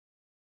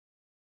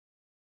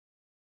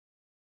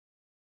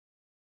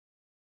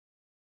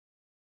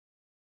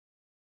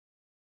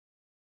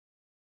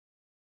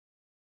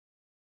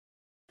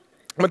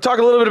I'm going to talk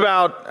a little bit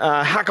about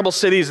hackable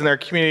cities and their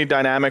community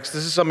dynamics.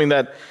 This is something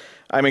that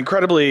I'm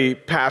incredibly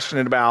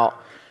passionate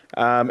about.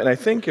 And I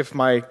think if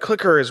my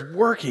clicker is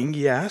working,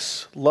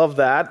 yes, love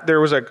that.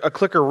 There was a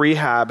clicker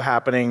rehab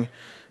happening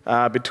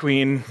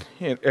during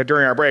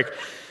our break.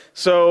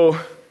 So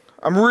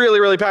I'm really,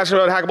 really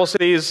passionate about hackable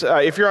cities.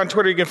 If you're on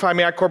Twitter, you can find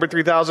me at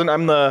Corbett3000.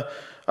 I'm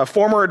a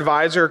former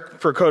advisor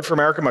for Code for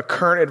America. I'm a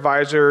current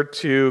advisor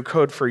to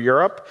Code for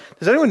Europe.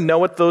 Does anyone know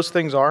what those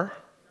things are?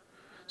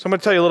 So I'm going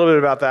to tell you a little bit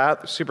about that.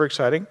 It's super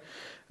exciting.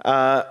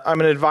 I'm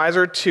an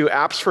advisor to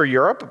Apps for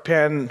Europe,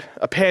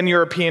 a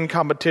pan-European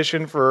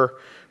competition for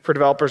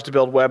developers to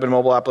build web and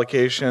mobile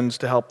applications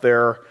to help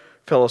their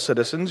fellow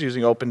citizens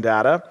using open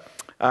data,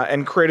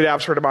 and created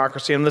Apps for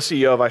Democracy. I'm the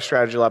CEO of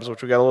iStrategy Labs,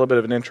 which we got a little bit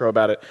of an intro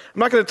about it. I'm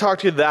not going to talk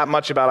to you that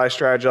much about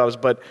iStrategy Labs,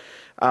 but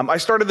I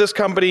started this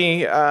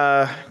company,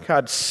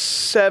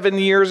 7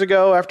 years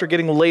ago after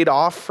getting laid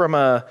off from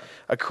a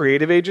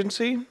creative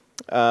agency.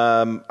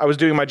 I was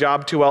doing my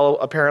job too well,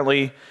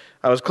 apparently.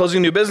 I was closing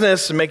a new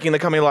business and making the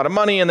company a lot of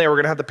money, and they were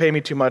going to have to pay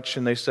me too much,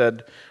 and they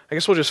said, I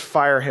guess we'll just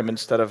fire him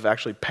instead of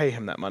actually pay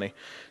him that money.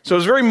 So it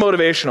was very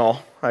motivational,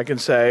 I can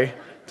say,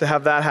 to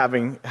have that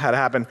had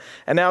happen.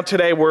 And now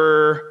today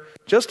we're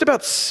just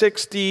about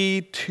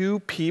 62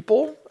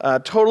 people,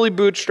 totally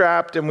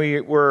bootstrapped, and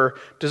we're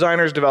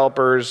designers,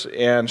 developers,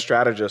 and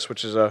strategists,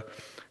 which is a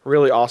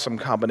really awesome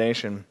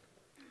combination.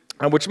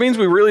 Which means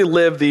we really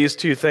live these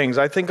two things.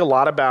 I think a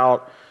lot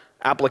about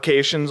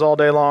applications all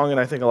day long, and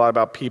I think a lot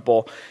about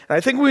people. And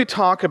I think when we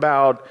talk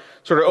about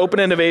sort of open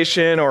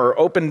innovation or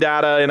open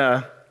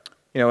data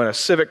in a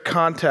civic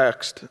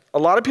context, a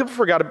lot of people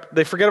forget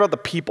about the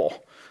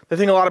people. They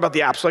think a lot about the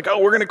apps, like, oh,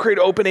 we're going to create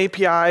open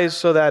APIs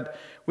so that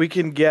we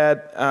can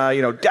get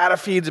data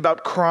feeds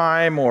about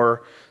crime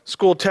or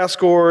school test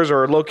scores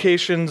or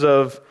locations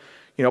of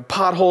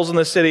potholes in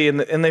the city,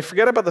 and they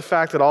forget about the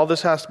fact that all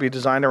this has to be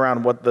designed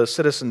around what the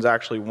citizens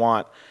actually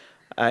want.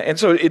 And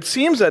so it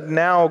seems that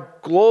now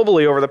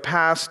globally over the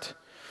past,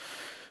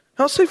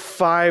 I'll say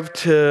 5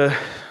 to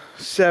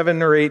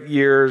 7 or 8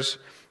 years,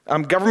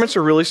 governments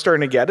are really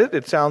starting to get it.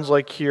 It sounds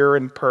like here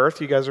in Perth,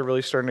 you guys are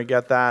really starting to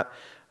get that.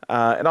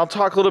 And I'll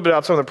talk a little bit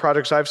about some of the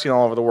projects I've seen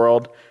all over the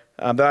world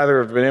that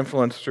either have been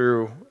influenced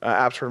through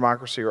Apps for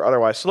Democracy or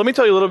otherwise. So let me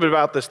tell you a little bit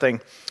about this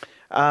thing.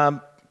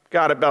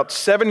 About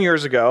 7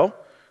 years ago,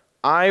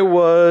 I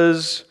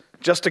was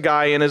just a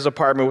guy in his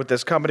apartment with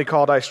this company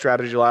called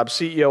iStrategy Labs,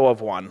 CEO of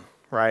one.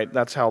 Right?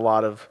 That's how a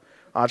lot of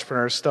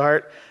entrepreneurs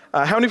start.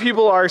 How many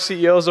people are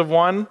CEOs of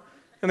one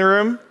in the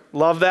room?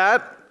 Love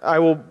that. I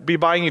will be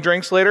buying you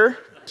drinks later,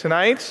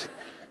 tonight,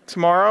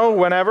 tomorrow,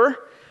 whenever.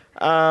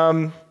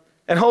 And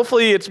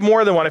hopefully it's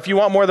more than one. If you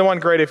want more than one,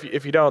 great.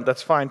 If you don't,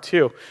 that's fine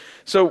too.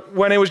 So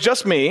when it was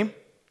just me,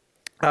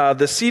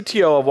 the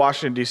CTO of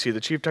Washington, D.C.,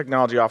 the Chief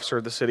Technology Officer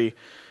of the city,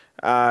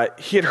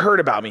 he had heard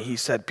about me. He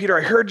said, Peter,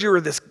 I heard you were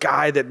this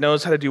guy that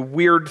knows how to do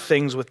weird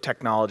things with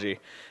technology.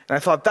 And I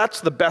thought,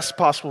 that's the best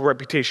possible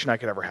reputation I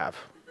could ever have.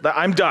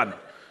 I'm done.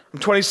 I'm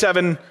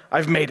 27.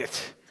 I've made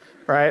it,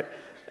 right?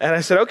 And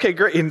I said, okay,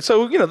 great. And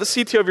so, the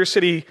CTO of your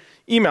city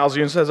emails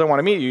you and says, I want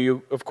to meet you.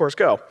 You, of course,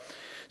 go.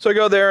 So I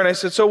go there and I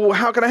said, so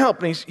how can I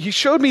help? And he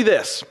showed me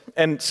this.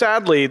 And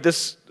sadly,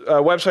 this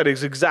website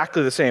is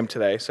exactly the same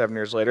today, 7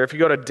 years later. If you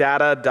go to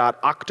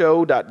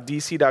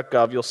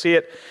data.octo.dc.gov, you'll see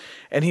it.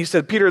 And he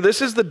said, Peter,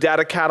 this is the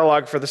data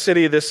catalog for the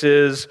city. This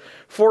is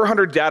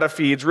 400 data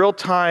feeds,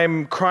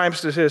 real-time crime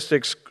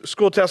statistics,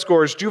 school test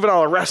scores,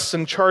 juvenile arrests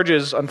and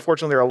charges.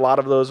 Unfortunately, there are a lot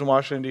of those in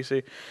Washington,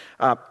 D.C.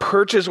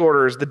 Purchase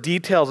orders, the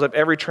details of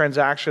every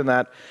transaction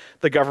that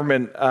the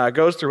government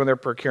goes through when they're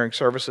procuring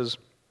services.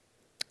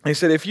 And he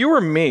said, if you were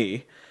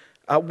me,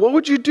 what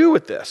would you do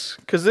with this?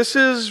 Because this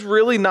is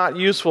really not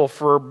useful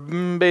for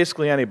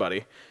basically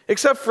anybody,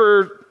 except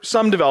for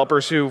some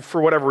developers who, for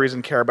whatever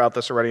reason, care about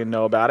this already and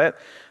know about it.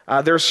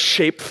 There's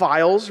shape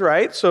files,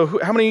 right? So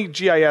how many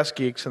GIS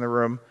geeks in the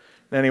room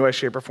in any way,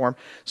 shape, or form?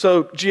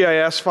 So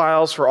GIS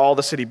files for all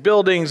the city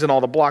buildings and all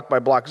the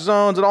block-by-block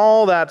zones and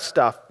all that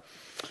stuff.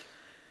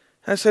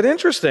 And I said,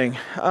 interesting.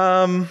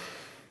 What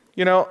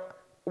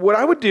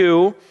I would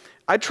do,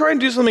 I'd try and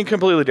do something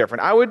completely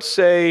different. I would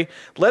say,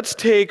 let's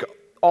take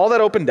all that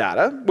open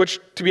data,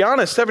 which, to be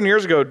honest, 7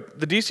 years ago,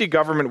 the DC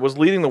government was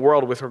leading the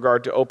world with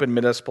regard to open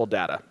municipal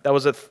data. That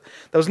was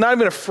not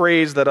even a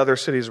phrase that other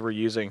cities were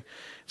using.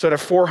 So it had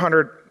a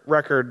 400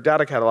 record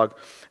data catalog.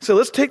 So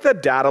let's take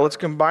that data, let's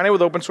combine it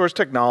with open source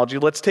technology,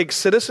 let's take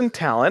citizen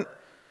talent,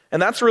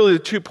 and that's really the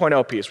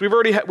 2.0 piece.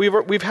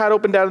 We've had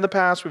open data in the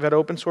past, we've had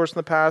open source in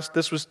the past.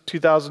 This was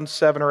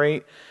 2007 or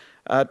 8.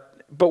 But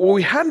what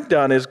we hadn't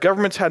done is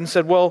governments hadn't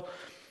said, well,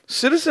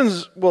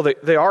 citizens, well,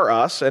 they are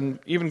us, and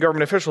even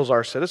government officials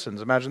are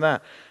citizens. Imagine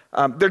that.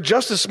 They're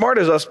just as smart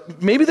as us.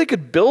 Maybe they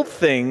could build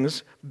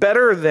things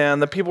better than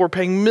the people we're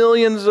paying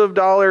millions of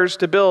dollars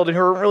to build and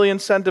who aren't really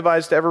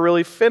incentivized to ever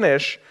really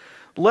finish.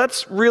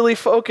 Let's really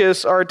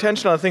focus our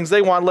attention on the things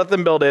they want, let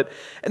them build it,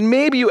 and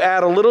maybe you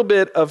add a little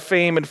bit of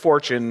fame and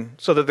fortune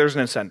so that there's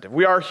an incentive.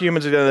 We are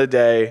humans at the end of the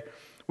day.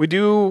 We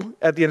do,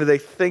 at the end of the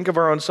day, think of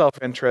our own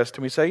self-interest,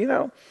 and we say,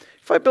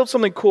 if I build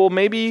something cool,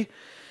 maybe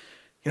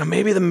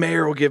maybe the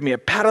mayor will give me a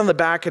pat on the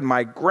back and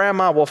my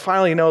grandma will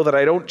finally know that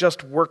I don't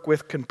just work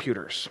with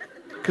computers.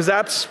 Because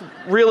that's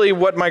really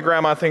what my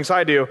grandma thinks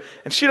I do.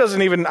 And she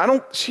doesn't even,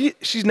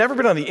 she's never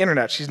been on the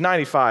internet. She's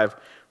 95,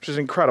 which is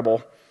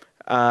incredible.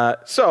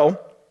 So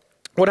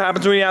what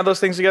happens when you add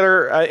those things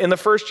together? In the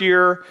first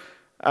year,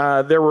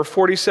 there were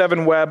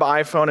 47 web,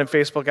 iPhone, and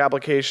Facebook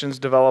applications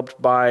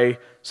developed by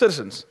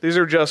citizens. These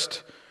are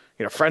just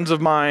friends of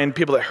mine,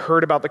 people that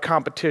heard about the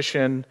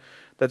competition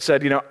that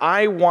said,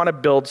 I want to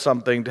build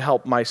something to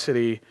help my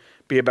city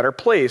be a better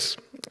place.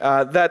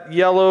 That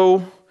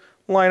yellow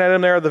line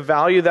item there, the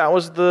value, that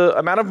was the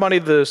amount of money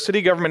the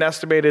city government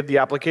estimated the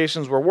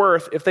applications were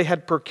worth if they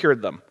had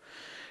procured them.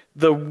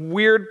 The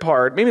weird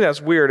part, maybe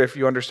that's weird if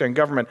you understand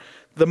government,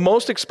 the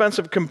most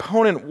expensive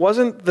component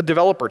wasn't the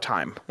developer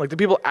time, like the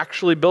people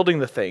actually building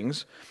the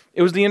things.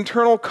 It was the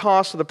internal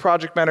cost of the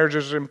project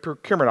managers and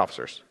procurement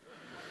officers.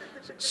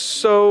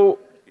 So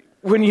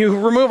when you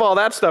remove all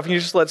that stuff and you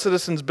just let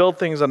citizens build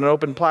things on an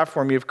open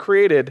platform you've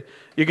created,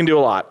 you can do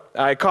a lot.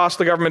 It cost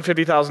the government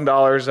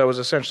 $50,000. That was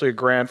essentially a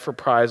grant for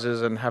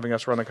prizes and having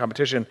us run the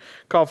competition,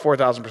 called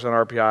 4,000%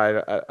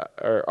 RPI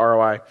or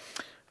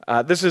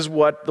ROI. This is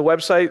what the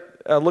website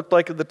looked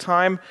like at the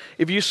time.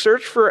 If you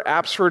search for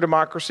Apps for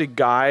Democracy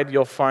Guide,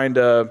 you'll find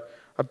a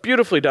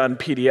beautifully done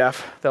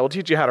PDF that will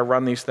teach you how to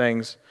run these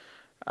things.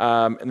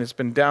 And it's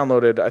been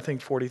downloaded, I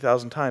think,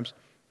 40,000 times.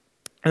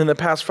 And in the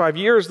past 5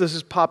 years, this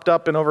has popped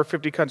up in over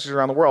 50 countries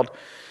around the world.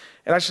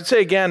 And I should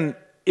say again,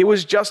 it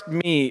was just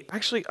me.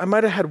 Actually, I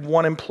might have had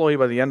one employee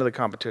by the end of the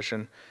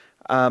competition.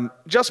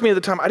 Just me at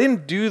the time. I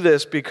didn't do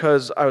this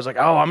because I was like,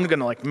 oh, I'm going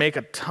to make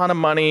a ton of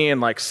money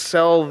and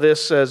sell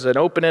this as an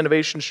open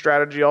innovation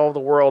strategy all over the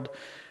world.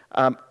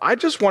 I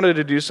just wanted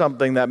to do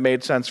something that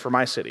made sense for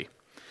my city.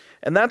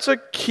 And that's a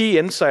key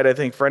insight, I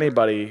think, for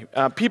anybody.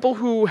 People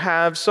who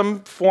have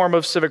some form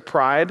of civic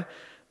pride,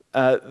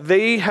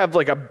 they have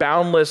a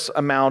boundless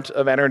amount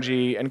of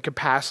energy and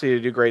capacity to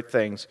do great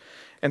things.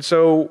 And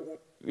so,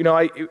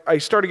 I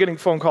started getting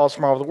phone calls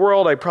from all over the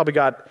world. I probably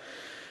got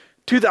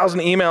 2,000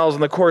 emails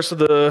in the course of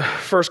the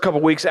first couple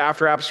weeks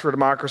after Apps for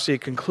Democracy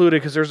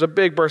concluded, because there's a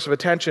big burst of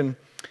attention.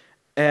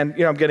 And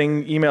I'm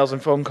getting emails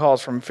and phone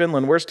calls from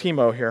Finland. Where's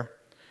Timo here?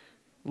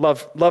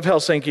 Love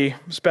Helsinki.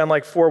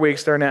 Spent 4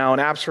 weeks there now.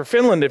 And Apps for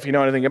Finland, if you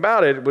know anything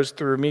about it, was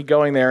through me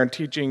going there and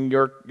teaching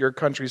your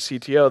country's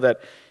CTO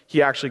that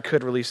he actually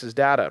could release his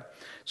data.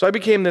 So I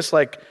became this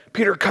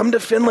Peter, come to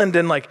Finland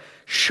and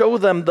show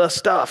them the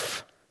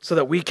stuff so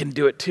that we can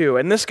do it too.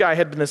 And this guy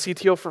had been the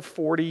CTO for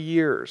 40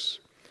 years.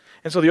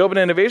 And so the open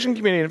innovation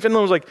community in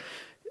Finland was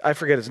I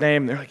forget his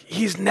name. They're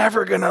he's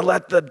never going to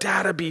let the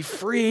data be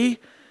free.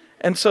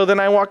 And so then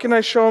I walk in, I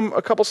show him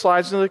a couple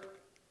slides, and they're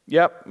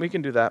yep, we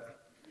can do that.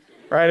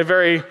 Right?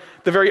 The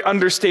very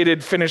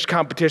understated Finnish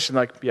competition,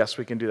 yes,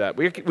 we can do that.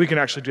 We can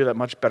actually do that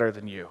much better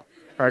than you.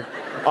 Right?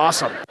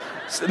 Awesome.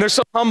 And they're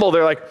so humble.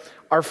 They're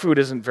our food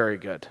isn't very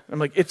good.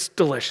 I'm it's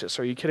delicious.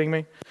 Are you kidding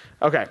me?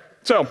 Okay,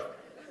 so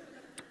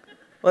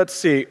let's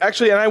see.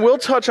 Actually, and I will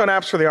touch on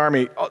Apps for the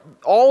Army.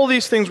 All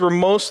these things were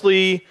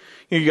mostly,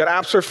 you got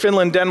Apps for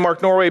Finland,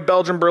 Denmark, Norway,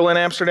 Belgium, Berlin,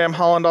 Amsterdam,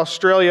 Holland,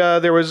 Australia.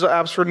 There was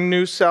Apps for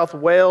New South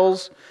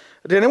Wales.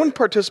 Did anyone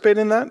participate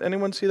in that?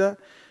 Anyone see that?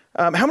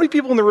 How many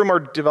people in the room are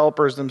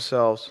developers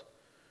themselves?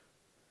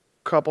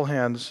 Couple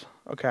hands.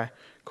 Okay,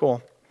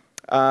 cool.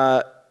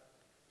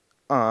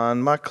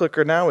 On my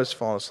clicker now is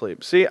falling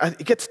asleep. See,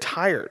 it gets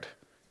tired.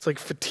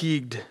 It's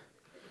fatigued.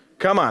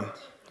 Come on.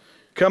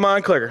 Come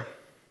on, clicker.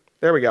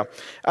 There we go.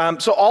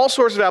 So all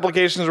sorts of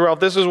applications were out.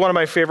 This is one of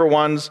my favorite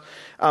ones.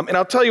 And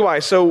I'll tell you why.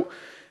 So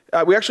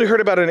we actually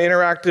heard about an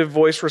interactive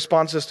voice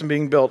response system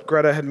being built.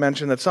 Greta had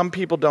mentioned that some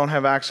people don't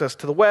have access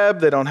to the web.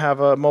 They don't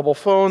have a mobile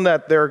phone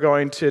that they're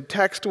going to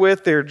text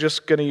with. They're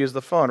just going to use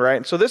the phone, right?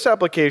 And so this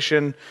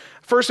application,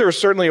 first there was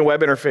certainly a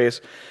web interface.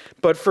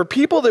 But for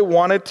people that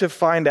wanted to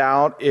find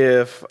out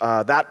if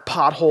that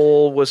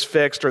pothole was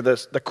fixed or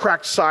the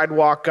cracked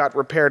sidewalk got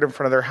repaired in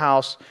front of their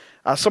house,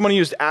 someone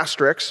used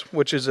Asterix,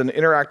 which is an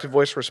interactive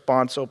voice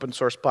response open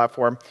source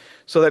platform,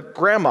 so that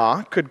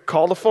grandma could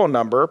call the phone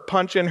number,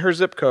 punch in her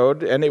zip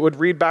code, and it would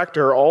read back to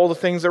her all the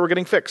things that were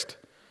getting fixed.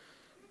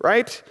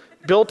 Right?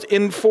 Built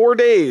in 4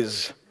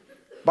 days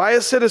by a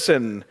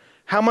citizen.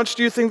 How much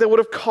do you think that would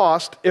have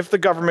cost if the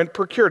government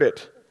procured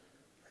it?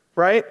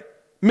 Right?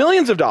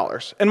 Millions of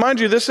dollars. And mind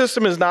you, this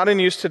system is not in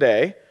use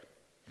today.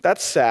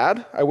 That's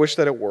sad. I wish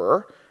that it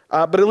were.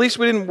 But at least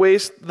we didn't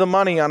waste the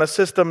money on a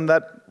system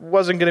that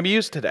wasn't going to be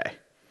used today.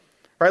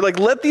 Right?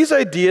 Let these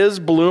ideas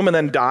bloom and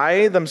then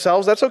die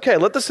themselves. That's okay.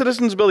 Let the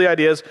citizens build the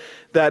ideas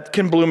that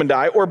can bloom and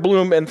die, or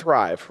bloom and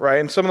thrive. Right?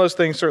 And some of those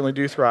things certainly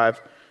do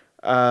thrive.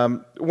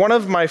 One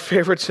of my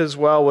favorites as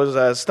well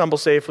was Stumble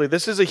Safely.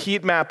 This is a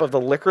heat map of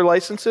the liquor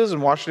licenses in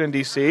Washington,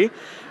 D.C.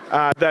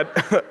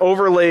 That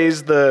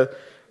overlays the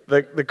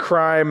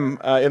crime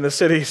in the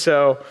city.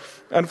 So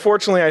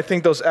unfortunately, I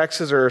think those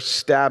X's are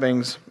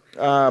stabbings.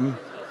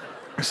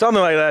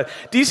 Something like that.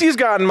 DC's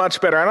gotten much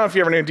better. I don't know if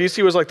you ever knew,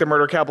 DC was the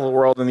murder capital of the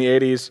world in the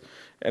 80s,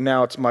 and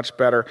now it's much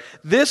better.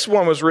 This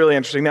one was really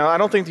interesting. Now, I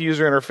don't think the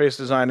user interface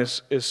design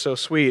is so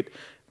sweet,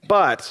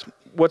 But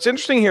what's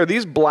interesting here,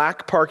 these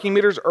black parking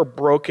meters are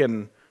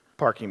broken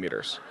parking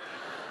meters.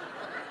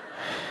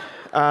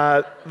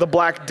 The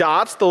black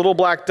dots, the little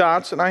black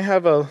dots, and I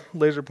have a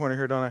laser pointer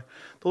here, don't I?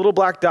 The little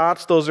black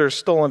dots, those are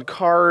stolen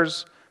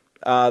cars.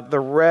 The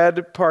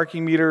red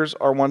parking meters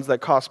are ones that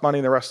cost money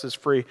and the rest is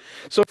free.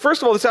 So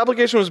first of all, this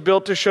application was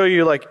built to show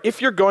you, like,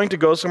 if you're going to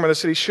go somewhere in the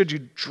city, should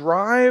you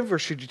drive or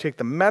should you take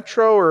the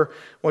metro or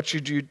what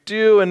should you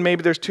do? And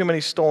maybe there's too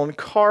many stolen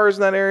cars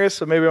in that area,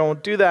 so maybe I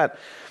won't do that.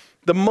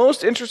 The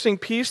most interesting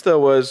piece, though,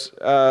 was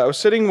I was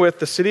sitting with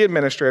the city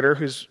administrator,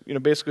 who's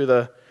basically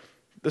the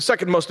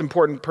second most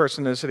important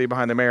person in the city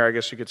behind the mayor, I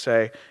guess you could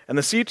say, and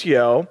the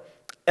CTO,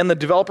 and the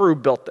developer who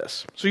built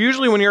this. So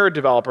usually when you're a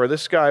developer,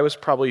 this guy was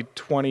probably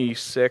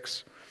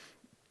 26.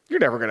 You're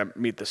never going to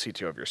meet the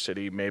CTO of your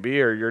city, maybe,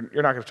 or you're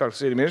not going to talk to the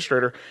city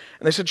administrator.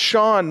 And they said,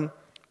 Sean,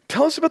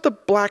 tell us about the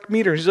black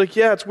meter. He's like,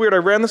 yeah, it's weird. I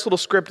ran this little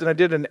script and I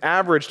did an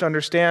average to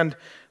understand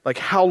like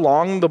how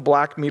long the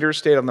black meters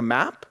stayed on the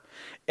map.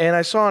 And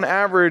I saw an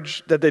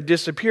average that they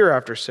disappear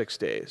after 6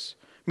 days,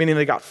 meaning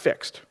they got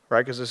fixed,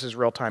 right? Because this is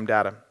real-time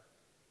data.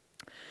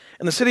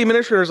 And the city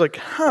administrator is like,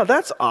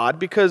 that's odd,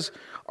 because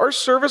our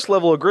service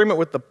level agreement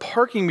with the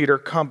parking meter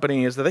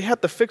company is that they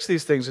have to fix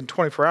these things in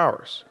 24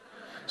 hours.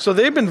 So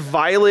they've been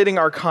violating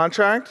our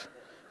contract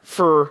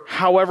for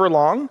however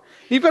long.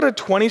 You've got a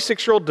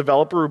 26-year-old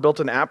developer who built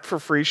an app for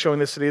free showing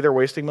the city they're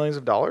wasting millions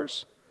of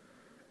dollars,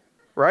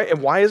 right?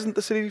 And why isn't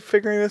the city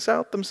figuring this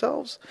out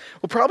themselves?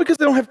 Well, probably because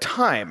they don't have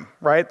time,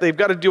 right? They've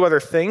got to do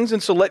other things,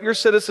 and so let your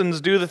citizens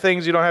do the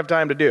things you don't have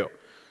time to do.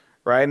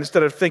 Right?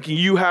 Instead of thinking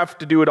you have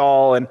to do it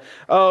all and,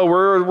 oh,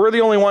 we're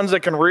the only ones that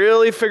can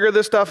really figure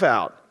this stuff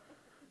out.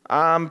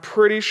 I'm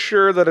pretty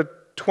sure that a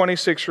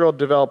 26-year-old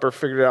developer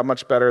figured it out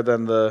much better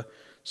than the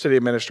city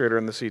administrator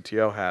and the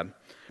CTO had.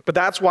 But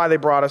that's why they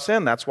brought us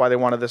in. That's why they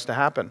wanted this to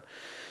happen.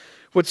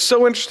 What's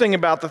so interesting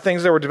about the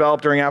things that were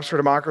developed during Apps for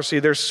Democracy,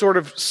 there's sort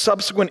of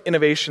subsequent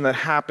innovation that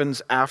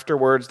happens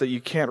afterwards that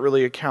you can't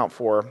really account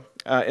for.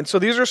 And so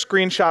these are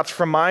screenshots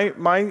from my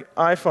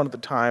iPhone at the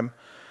time.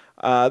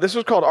 This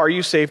was called Are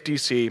You Safe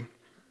DC,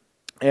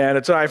 and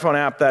it's an iPhone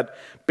app that,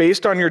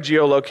 based on your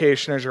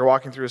geolocation as you're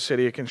walking through a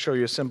city, it can show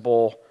you a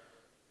simple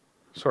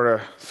sort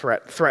of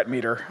threat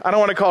meter. I don't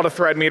want to call it a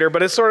threat meter, but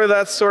that's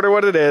sort of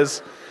what it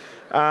is.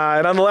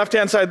 And on the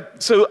left-hand side,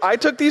 so I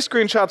took these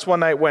screenshots one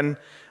night when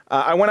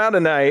I went out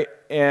at night,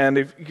 and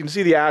if you can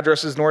see the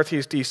address is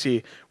Northeast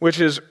DC,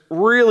 which is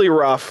really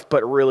rough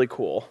but really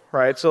cool,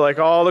 right? So like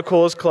all the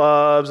coolest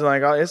clubs, and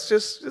like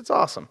it's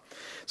awesome.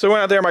 So I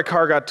went out there, my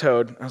car got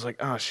towed. I was like,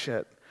 oh,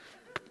 shit.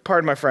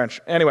 Pardon my French.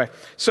 Anyway,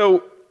 so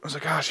I was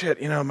like, oh,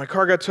 shit, my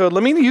car got towed.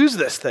 Let me use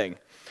this thing.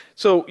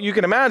 So you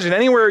can imagine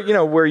anywhere,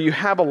 where you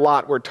have a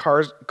lot where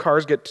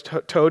cars get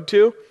towed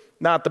to,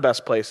 not the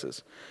best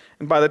places.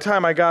 And by the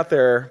time I got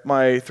there,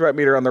 my threat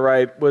meter on the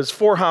right was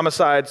 4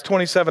 homicides,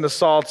 27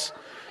 assaults,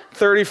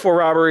 34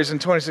 robberies,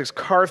 and 26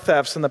 car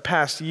thefts in the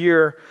past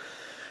year.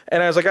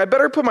 And I was like, I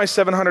better put my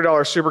 $700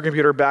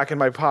 supercomputer back in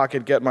my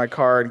pocket, get my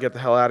car, and get the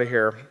hell out of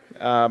here.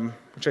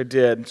 Which I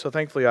did. So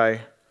thankfully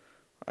I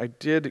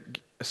did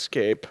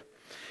escape.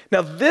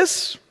 Now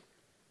this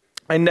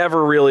I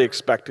never really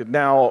expected.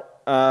 Now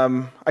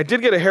I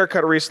did get a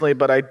haircut recently,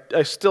 but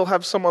I still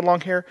have somewhat long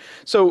hair.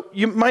 So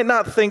you might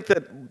not think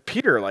that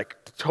Peter, like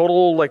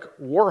total like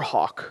war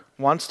hawk,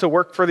 wants to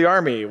work for the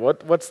army.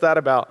 What's that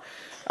about?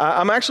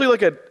 I'm actually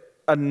like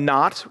a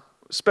not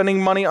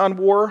spending money on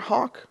war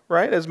hawk,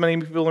 right? As many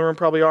people in the room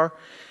probably are.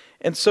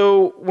 And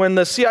so when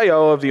the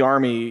CIO of the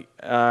Army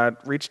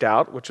reached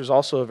out, which was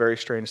also a very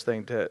strange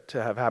thing to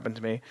have happen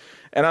to me,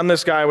 and I'm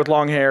this guy with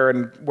long hair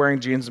and wearing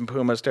jeans and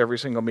Pumas to every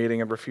single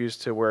meeting and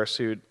refused to wear a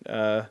suit,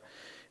 I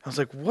was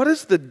like, what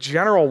does the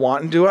general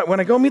want? And when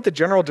I go meet the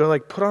general, do I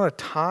like put on a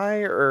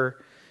tie, or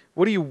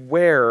what do you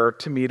wear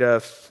to meet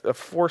a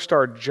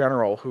 4-star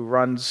general who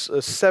runs a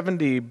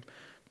 $70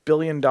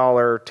 billion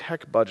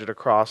tech budget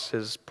across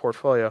his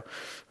portfolio?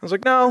 I was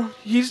like, no,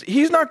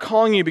 he's not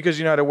calling you because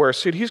you know how to wear a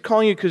suit. He's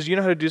calling you because you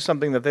know how to do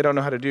something that they don't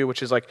know how to do,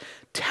 which is like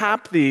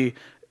tap the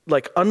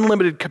like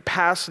unlimited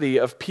capacity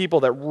of people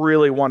that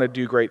really want to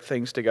do great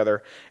things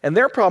together. And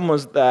their problem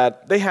was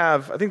that they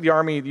have, I think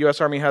the U.S.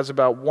 Army has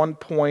about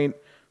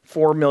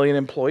 1.4 million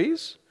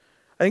employees.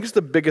 I think it's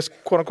the biggest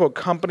quote-unquote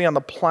company on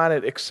the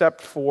planet,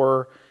 except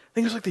for, I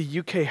think it's like the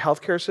UK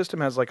healthcare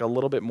system has like a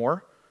little bit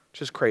more,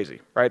 which is crazy,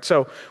 right?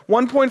 So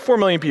 1.4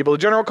 million people. The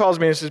general calls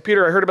me and says,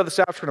 Peter, I heard about the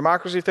Apps for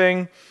Democracy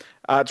thing.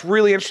 It's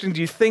really interesting. Do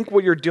you think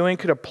what you're doing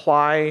could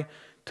apply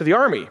to the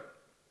Army?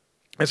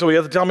 And so he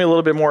had to tell me a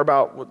little bit more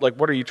about, like,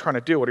 what are you trying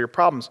to do? What are your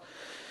problems?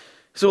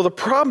 So the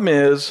problem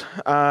is,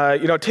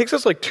 it takes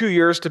us like 2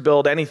 years to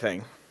build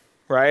anything,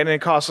 right? And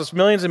it costs us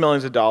millions and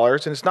millions of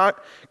dollars, and it's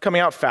not coming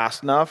out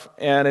fast enough.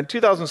 And in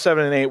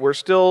 2007 and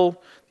 2008,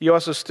 the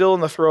U.S. is still in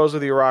the throes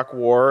of the Iraq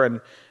War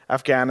and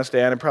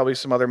Afghanistan, and probably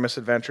some other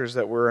misadventures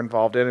that we're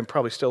involved in and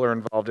probably still are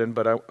involved in,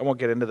 but I won't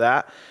get into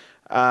that.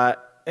 And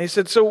he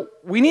said, so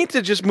we need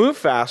to just move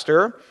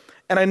faster,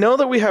 and I know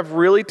that we have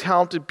really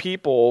talented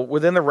people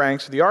within the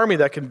ranks of the Army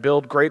that can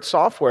build great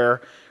software.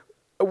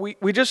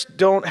 we just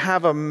don't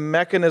have a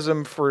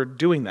mechanism for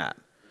doing that.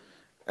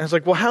 And it's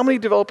like, well, how many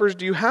developers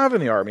do you have in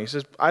the Army? He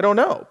says, I don't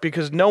know,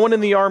 because no one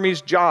in the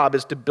Army's job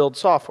is to build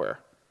software.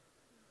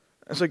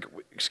 It's like,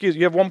 excuse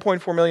me, you have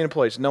 1.4 million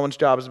employees. No one's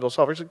job is to build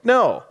software. It's like,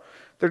 no.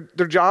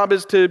 Their job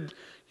is to,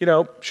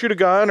 shoot a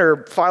gun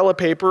or file a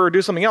paper or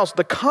do something else.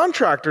 The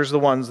contractors are the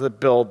ones that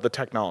build the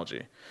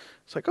technology.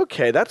 It's like,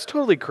 okay, that's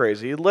totally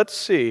crazy. Let's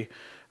see.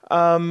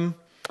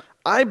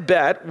 I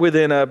bet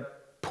within a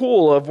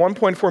pool of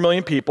 1.4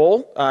 million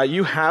people,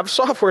 you have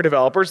software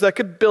developers that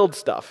could build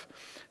stuff.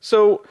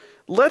 So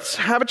let's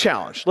have a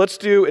challenge. Let's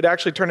do, it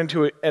actually turned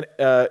into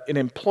an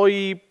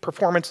employee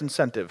performance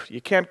incentive.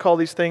 You can't call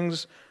these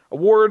things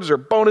awards or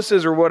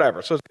bonuses or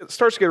whatever. So it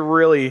starts to get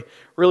really,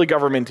 really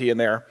governmenty in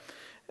there.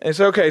 And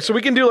so, okay, so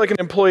we can do like an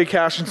employee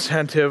cash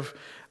incentive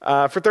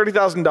for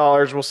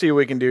 $30,000. We'll see what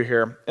we can do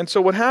here. And so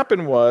what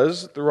happened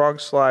was, the wrong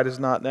slide is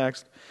not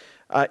next.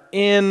 I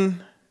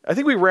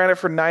think we ran it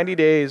for 90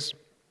 days.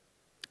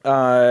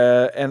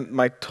 And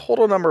my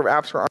total number of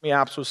apps for Army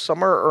apps was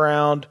somewhere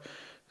around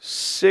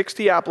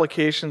 60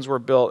 applications were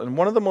built, and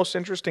one of the most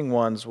interesting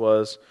ones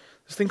was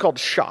this thing called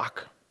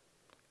Shock.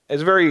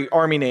 It's a very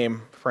Army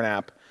name for an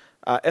app.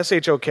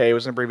 SHOK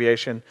was an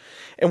abbreviation.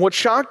 And what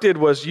Shock did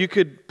was you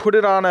could put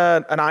it on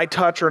an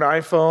iTouch or an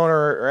iPhone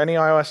or any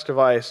iOS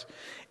device,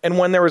 and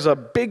when there was a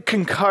big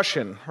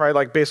concussion, right,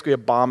 like basically a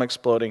bomb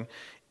exploding,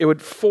 it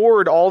would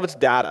forward all of its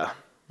data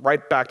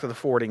right back to the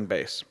forwarding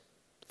base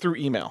through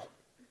email,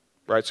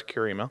 right,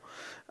 secure email.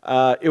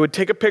 It would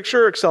take a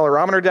picture,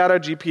 accelerometer data,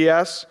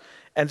 GPS,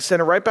 and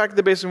send it right back to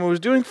the base. And what it was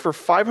doing for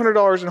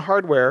 $500 in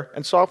hardware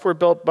and software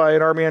built by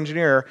an Army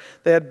engineer,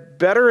 they had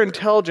better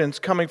intelligence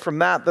coming from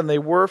that than they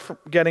were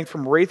getting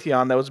from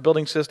Raytheon that was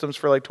building systems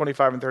for like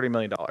 $25 and $30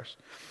 million.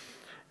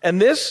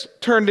 And this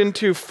turned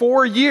into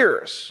 4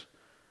 years.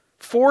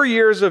 4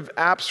 years of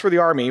apps for the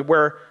Army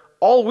where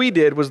all we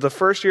did was the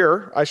first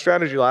year,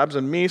 iStrategy Labs,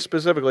 and me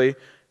specifically,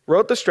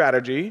 wrote the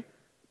strategy,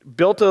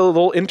 built a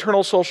little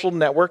internal social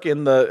network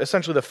in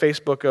essentially the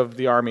Facebook of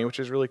the Army, which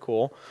is really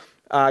cool.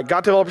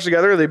 Got developers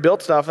together, they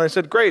built stuff, and they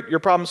said, great, your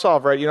problem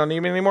solved, right? You don't need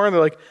me anymore? And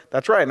they're like,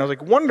 that's right. And I was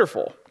like,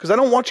 wonderful, because I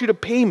don't want you to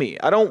pay me.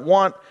 I don't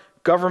want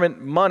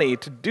government money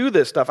to do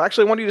this stuff.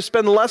 Actually, I want you to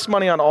spend less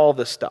money on all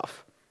this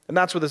stuff. And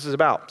that's what this is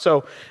about.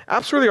 So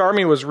apps for the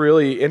Army was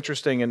really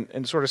interesting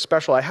and sort of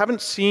special. I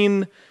haven't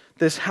seen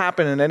this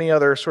happen in any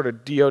other sort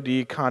of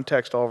DoD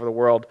context all over the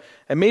world.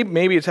 And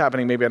maybe it's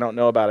happening, maybe I don't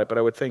know about it, but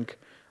I would think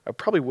I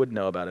probably would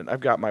know about it.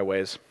 I've got my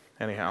ways,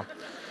 anyhow.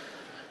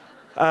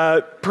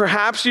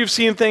 Perhaps you've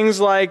seen things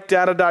like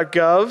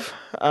data.gov.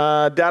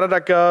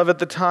 Data.gov at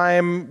the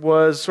time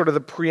was sort of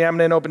the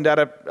preeminent open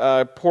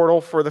data portal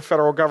for the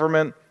federal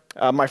government.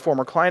 My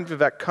former client,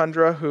 Vivek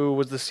Kundra, who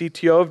was the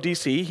CTO of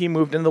DC, he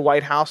moved into the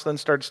White House, then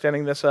started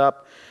standing this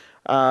up.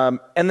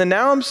 And then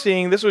now I'm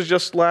seeing, this was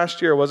just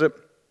last year, was it?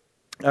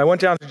 I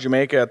went down to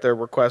Jamaica at the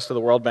request of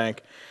the World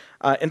Bank.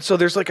 And so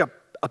there's like a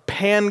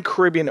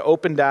pan-Caribbean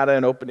open data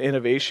and open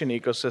innovation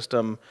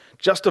ecosystem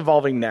just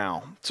evolving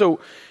now. So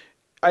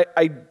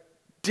I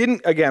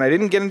didn't get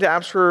into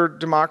apps for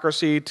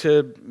democracy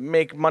to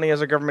make money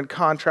as a government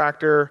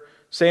contractor.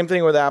 Same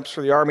thing with apps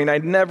for the Army. And I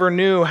never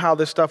knew how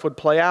this stuff would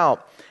play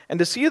out. And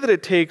to see that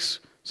it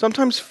takes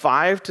sometimes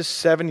 5 to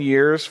 7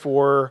 years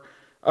for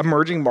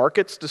emerging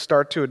markets to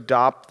start to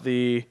adopt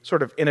the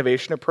sort of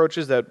innovation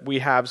approaches that we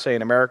have, say,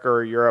 in America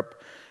or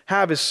Europe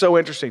have is so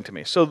interesting to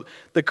me. So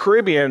the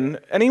Caribbean,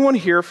 anyone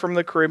here from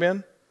the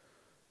Caribbean?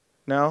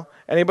 No?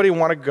 Anybody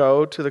want to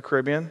go to the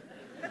Caribbean?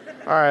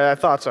 All right, I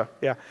thought so,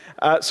 yeah.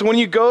 So when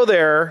you go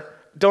there,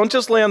 don't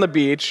just lay on the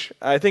beach.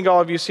 I think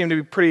all of you seem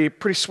to be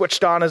pretty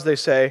switched on, as they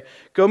say.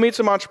 Go meet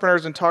some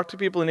entrepreneurs and talk to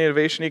people in the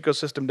innovation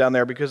ecosystem down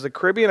there, because the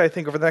Caribbean, I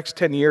think, over the next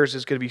 10 years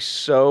is going to be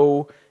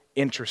so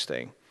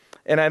interesting.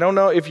 And I don't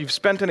know if you've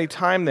spent any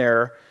time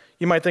there,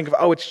 you might think of,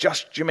 oh, it's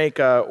just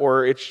Jamaica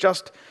or it's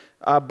just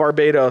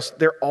Barbados.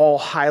 They're all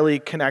highly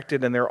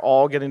connected and they're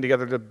all getting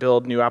together to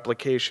build new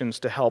applications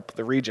to help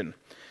the region.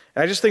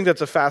 And I just think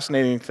that's a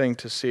fascinating thing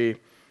to see.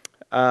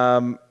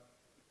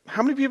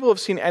 How many people have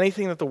seen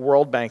anything that the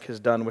World Bank has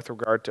done with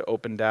regard to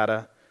open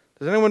data?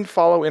 Does anyone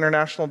follow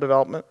international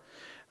development?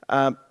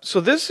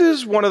 So this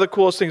is one of the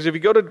coolest things. If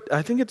you go to,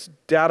 I think it's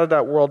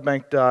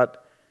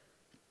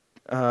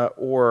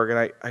data.worldbank.org,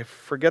 and I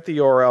forget the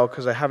URL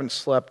because I haven't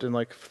slept in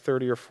like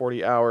 30 or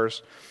 40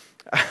 hours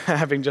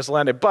having just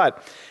landed.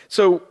 But,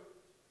 so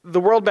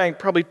the World Bank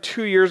probably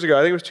 2 years ago,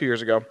 I think it was 2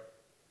 years ago,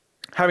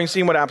 having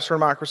seen what Apps for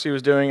Democracy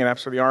was doing and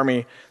Apps for the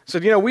Army,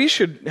 said, we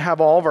should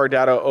have all of our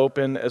data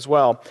open as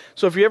well.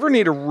 So if you ever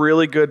need a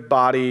really good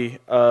body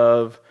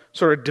of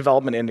sort of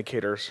development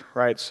indicators,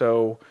 right?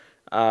 So,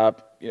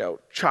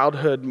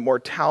 childhood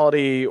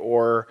mortality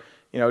or,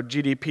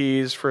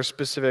 GDPs for a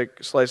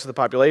specific slice of the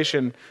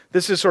population,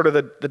 this is sort of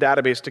the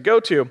database to go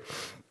to.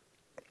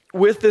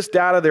 With this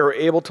data, they were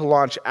able to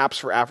launch Apps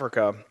for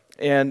Africa.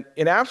 And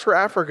in Apps for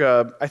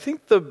Africa, I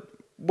think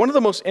one of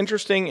the most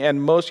interesting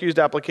and most used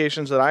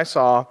applications that I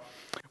saw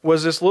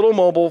was this little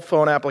mobile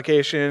phone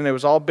application. It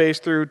was all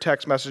based through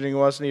text messaging. It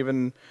wasn't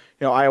even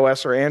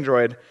iOS or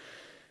Android.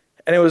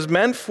 And it was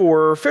meant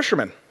for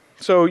fishermen.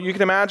 So you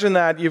can imagine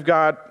that you've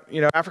got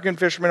African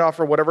fishermen off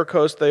of whatever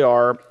coast they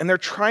are, and they're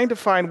trying to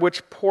find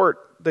which port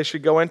they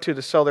should go into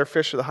to sell their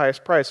fish at the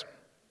highest price.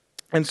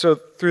 And so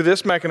through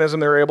this mechanism,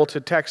 they're able to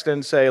text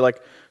in, say,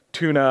 like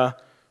tuna,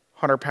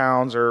 100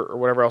 pounds, or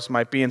whatever else it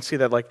might be, and see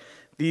that like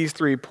these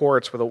 3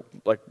 ports with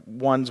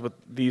ones with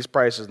these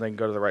prices, and they can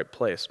go to the right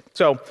place.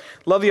 So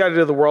love the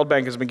idea the World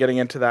Bank has been getting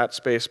into that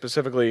space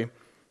specifically.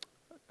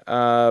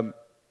 And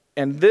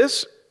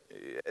this,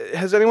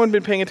 has anyone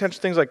been paying attention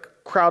to things like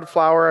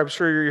crowdflower? I'm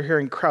sure you're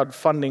hearing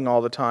crowdfunding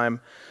all the time.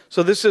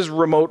 So this is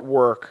remote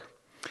work.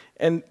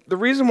 And the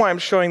reason why I'm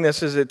showing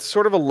this is it's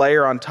sort of a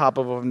layer on top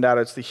of open data.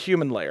 It's the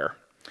human layer.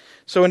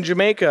 So in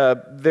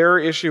Jamaica, their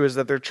issue is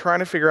that they're trying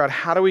to figure out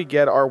how do we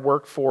get our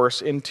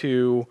workforce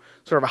into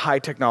sort of a high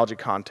technology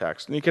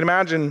context. And you can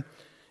imagine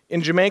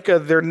in Jamaica,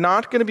 they're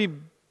not going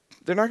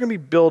to be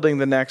building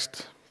the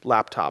next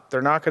laptop.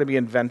 They're not going to be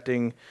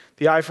inventing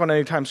the iPhone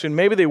anytime soon.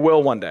 Maybe they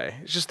will one day.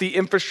 It's just the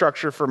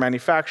infrastructure for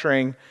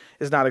manufacturing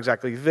is not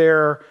exactly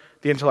there.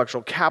 The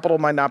intellectual capital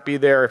might not be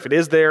there. If it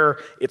is there,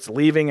 it's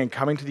leaving and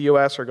coming to the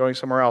US or going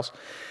somewhere else.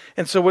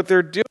 And so what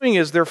they're doing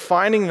is they're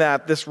finding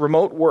that this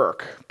remote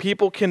work,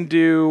 people can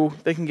get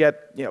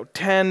 $10,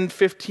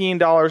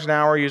 $15 an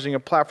hour using a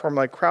platform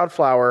like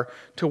Crowdflower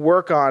to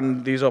work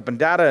on these open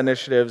data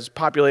initiatives,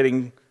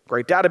 populating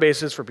great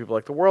databases for people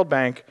like the World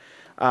Bank,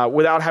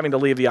 without having to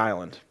leave the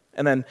island.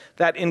 And then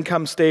that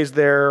income stays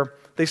there.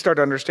 They start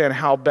to understand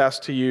how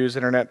best to use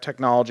internet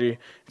technology.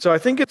 So I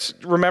think it's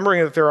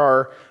remembering that there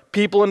are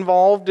people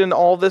involved in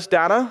all this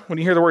data. When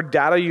you hear the word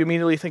data, you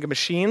immediately think of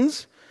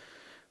machines.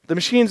 The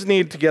machines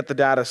need to get the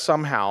data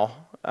somehow.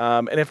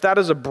 And if that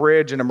is a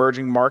bridge in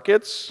emerging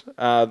markets,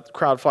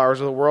 Crowdflowers of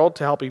the world,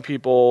 to helping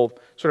people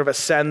sort of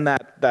ascend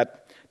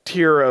that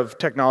tier of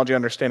technology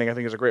understanding, I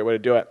think is a great way to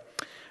do it.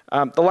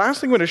 The last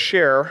thing I'm going to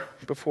share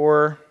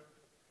before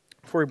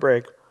we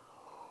break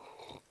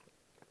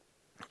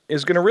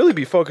is going to really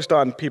be focused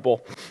on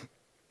people.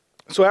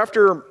 So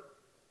after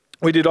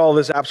we did all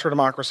this Apps for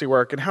Democracy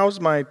work, and how's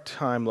my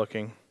time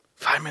looking?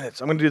 5 minutes.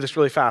 I'm going to do this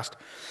really fast.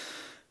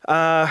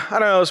 I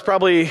don't know, it was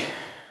probably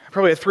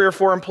had 3 or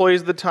 4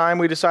 employees at the time.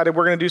 We decided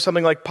we're going to do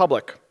something like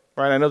public,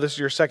 right? I know this is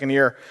your second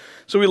year.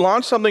 So we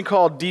launched something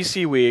called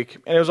DC Week,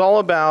 and it was all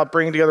about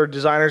bringing together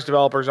designers,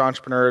 developers,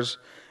 entrepreneurs,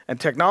 and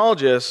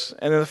technologists.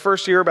 And in the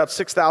first year, about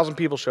 6,000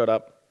 people showed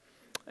up.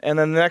 And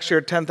then the next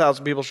year,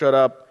 10,000 people showed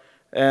up.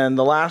 And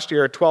the last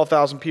year,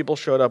 12,000 people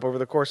showed up over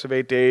the course of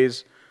 8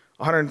 days,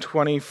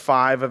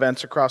 125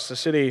 events across the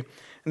city.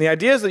 And the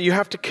idea is that you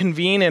have to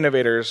convene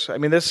innovators. I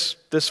mean, this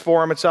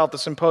forum itself, the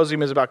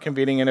Symposium, is about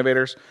convening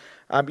innovators.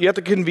 You have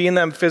to convene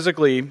them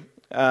physically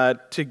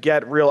to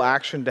get real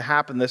action to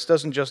happen. This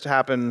doesn't just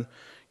happen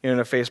in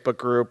a Facebook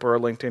group or a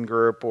LinkedIn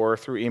group or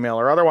through email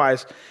or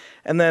otherwise.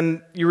 And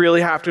then you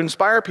really have to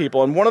inspire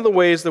people. And one of the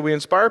ways that we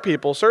inspire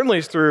people certainly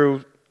is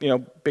through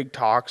big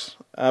talks.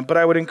 But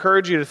I would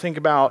encourage you to think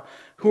about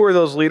who are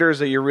those leaders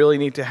that you really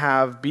need to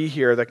have be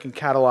here that can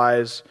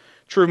catalyze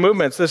true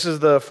movements. This is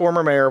the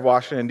former mayor of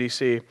Washington,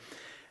 D.C.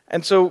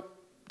 And so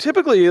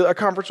typically a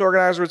conference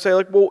organizer would say,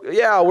 like, well,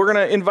 yeah, we're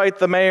going to invite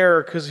the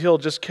mayor because he'll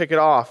just kick it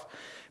off.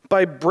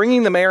 By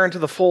bringing the mayor into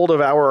the fold of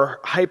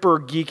our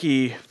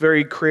hyper-geeky,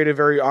 very creative,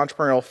 very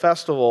entrepreneurial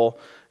festival,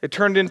 it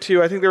turned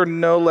into, I think there were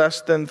no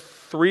less than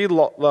 3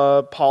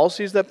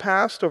 policies that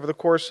passed over the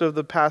course of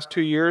the past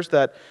 2 years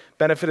that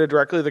benefited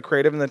directly the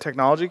creative and the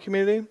technology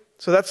community.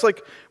 So that's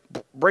like,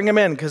 bring them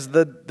in, because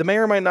the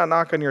mayor might not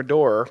knock on your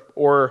door,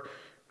 or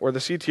the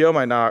CTO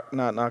might not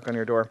knock on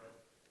your door.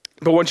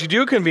 But once you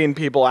do convene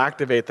people,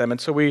 activate them.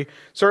 And so we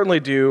certainly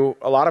do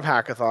a lot of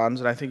hackathons,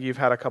 and I think you've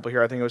had a couple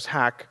here. I think it was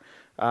Hack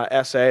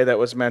SA that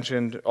was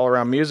mentioned all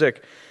around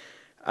music.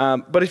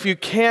 But if you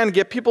can,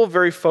 get people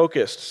very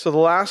focused. So the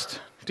last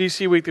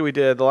DC Week that we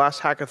did, the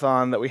last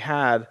hackathon that we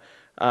had,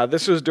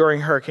 this was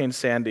during Hurricane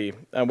Sandy,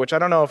 which I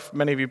don't know if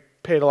many of you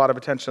paid a lot of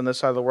attention on this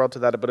side of the world to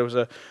that, but it was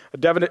a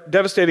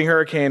devastating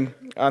hurricane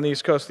on the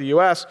east coast of the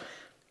US.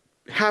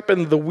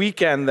 Happened the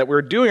weekend that we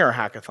were doing our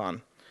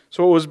hackathon.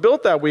 So what was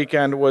built that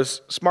weekend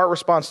was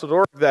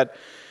smartresponse.org, that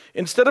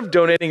instead of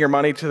donating your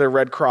money to the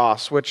Red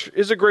Cross, which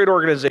is a great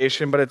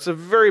organization, but it's a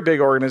very big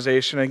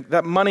organization, and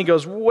that money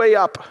goes way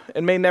up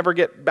and may never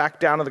get back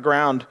down to the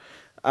ground.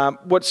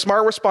 What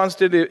Smart Response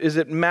did is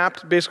it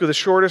mapped basically the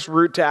shortest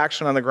route to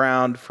action on the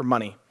ground for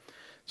money.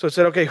 So it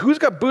said, okay, who's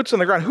got boots on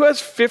the ground? Who has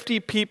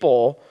 50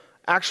 people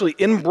actually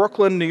in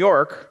Brooklyn, New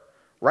York,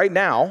 right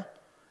now?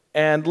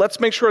 And let's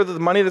make sure that the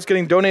money that's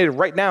getting donated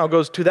right now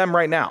goes to them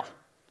right now,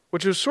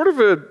 which was sort of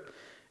an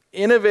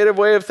innovative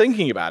way of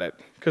thinking about it.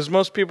 Because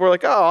most people are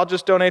like, oh, I'll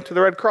just donate to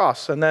the Red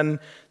Cross. And then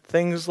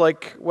things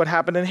like what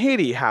happened in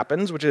Haiti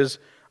happens, which is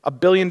 $1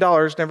 billion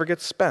never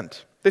gets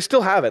spent. They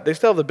still have it. They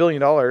still have the $1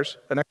 billion,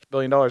 an extra $1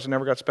 billion that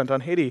never got spent on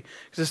Haiti,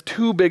 because it's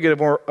too big of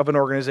an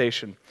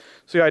organization.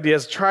 So the idea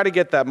is try to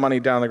get that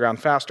money down on the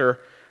ground faster.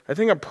 I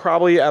think I'm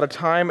probably out of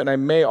time, and I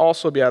may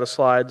also be out of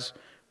slides,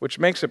 which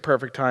makes it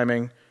perfect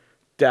timing.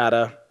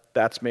 Data,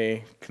 that's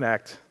me.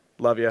 Connect.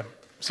 Love you.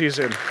 See you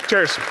soon.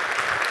 Cheers.